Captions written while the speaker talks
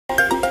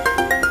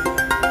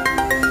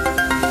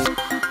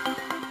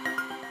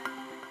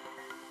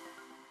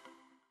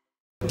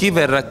chi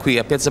verrà qui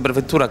a Piazza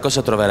Prefettura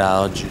cosa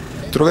troverà oggi?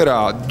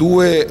 Troverà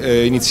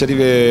due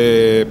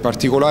iniziative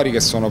particolari che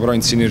sono però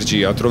in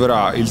sinergia.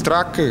 Troverà il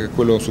track, che è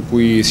quello su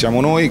cui siamo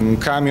noi, un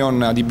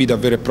camion adibito a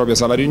vera e propria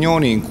sala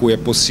riunioni in cui è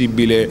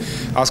possibile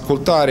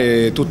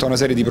ascoltare tutta una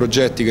serie di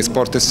progetti che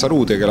Sport e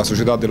Salute, che è la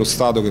società dello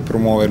Stato che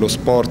promuove lo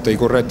sport e i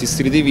corretti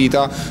stili di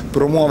vita,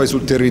 promuove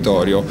sul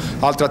territorio.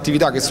 Altra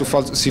attività che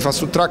si fa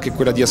sul track è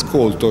quella di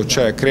ascolto,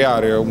 cioè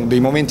creare dei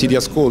momenti di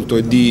ascolto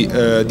e di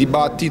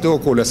dibattito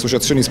con le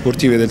associazioni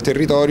sportive del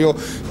territorio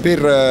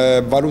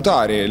per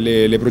valutare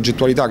le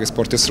progettualità che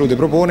Sport e Salute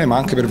propone, ma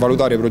anche per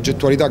valutare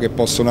progettualità che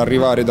possono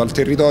arrivare dal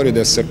territorio ed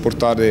essere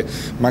portate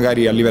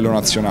magari a livello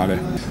nazionale.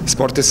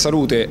 Sport e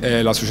Salute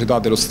è la società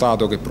dello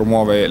Stato che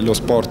promuove lo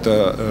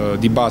sport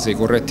di base e i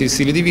corretti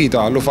stili di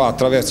vita, lo fa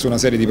attraverso una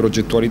serie di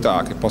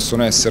progettualità che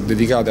possono essere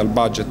dedicate al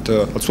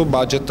suo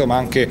budget, ma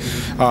anche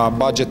a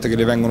budget che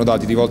le vengono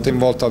dati di volta in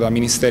volta da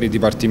ministeri e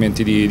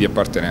dipartimenti di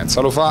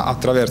appartenenza. Lo fa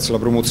attraverso la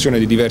promozione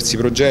di diversi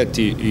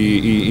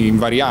progetti in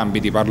vari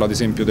ambiti, parlo ad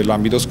esempio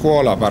dell'ambito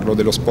scuola, parlo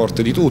dello sport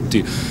di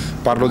tutti,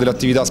 parlo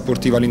dell'attività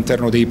sportiva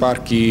all'interno dei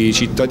parchi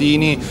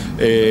cittadini,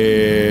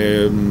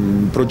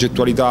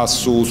 progettualità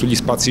sugli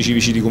spazi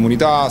civici di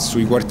comunità,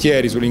 sui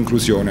quartieri,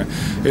 sull'inclusione,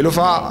 e lo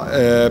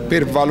fa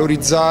per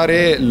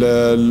valorizzare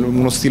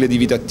uno stile di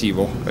vita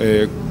attivo.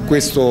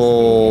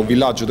 Questo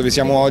villaggio dove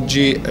siamo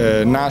oggi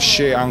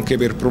nasce anche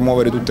per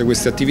promuovere tutte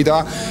queste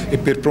attività e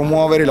per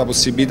promuovere la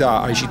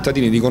possibilità ai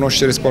cittadini di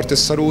conoscere Sport e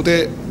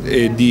Salute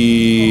e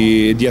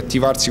di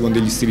attivarsi con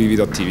degli stili di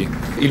vita attivi.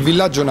 Il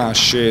villaggio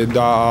nasce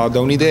da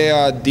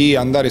un'idea di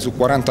andare su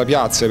 40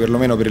 piazze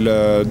perlomeno per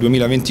il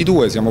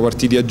 2022, siamo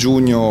partiti a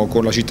giugno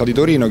con la città di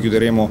Torino,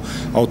 chiuderemo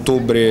a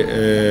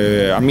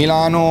ottobre a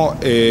Milano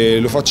e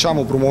lo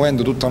facciamo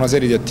promuovendo tutta una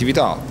serie di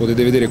attività.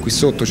 Potete vedere qui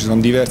sotto ci sono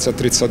diverse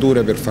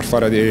attrezzature per far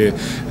fare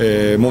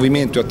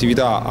movimento e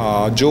attività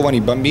a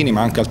giovani, bambini,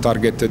 ma anche al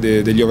target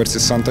degli over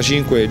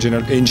 65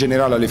 e in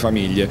generale alle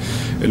famiglie.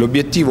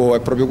 L'obiettivo è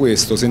proprio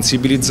questo,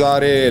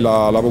 sensibilizzare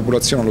la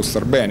popolazione allo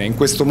star bene, in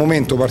questo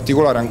momento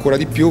particolare ancora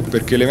di più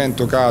perché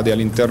l'evento cade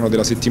all'interno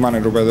della settimana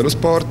europea dello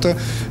sport,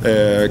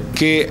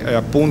 che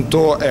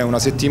appunto è una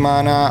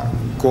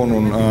settimana con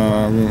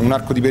un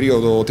arco di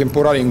periodo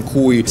temporale in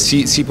cui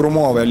si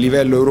promuove a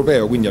livello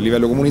europeo, quindi a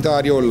livello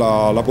comunitario,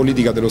 la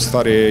politica dello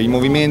stare in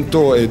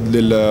movimento e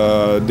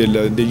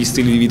degli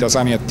stili di vita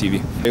sani e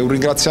attivi. E un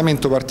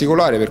ringraziamento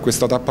particolare per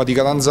questa tappa di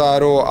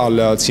Catanzaro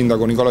al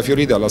sindaco Nicola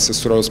Fiorita e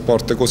all'assessore allo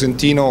sport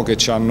Cosentino, che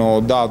ci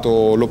hanno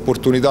dato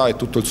l'opportunità e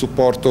tutto il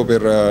supporto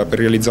per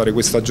realizzare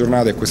questa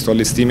giornata e questo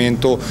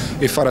allestimento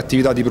e fare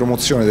attività di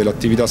promozione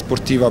dell'attività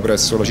sportiva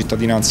presso la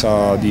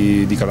cittadinanza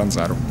di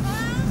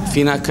Catanzaro.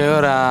 Fino a che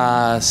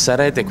ora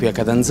sarete qui a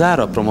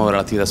Catanzaro a promuovere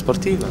l'attività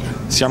sportiva?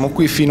 Siamo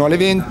qui fino alle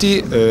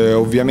 20,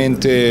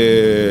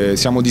 ovviamente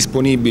siamo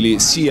disponibili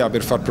sia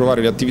per far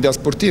provare le attività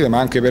sportive ma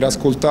anche per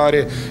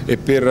ascoltare e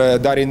per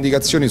dare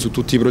indicazioni su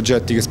tutti i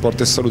progetti che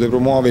Sport e Salute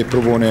promuove e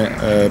propone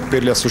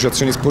per le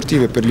associazioni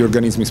sportive e per gli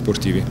organismi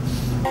sportivi.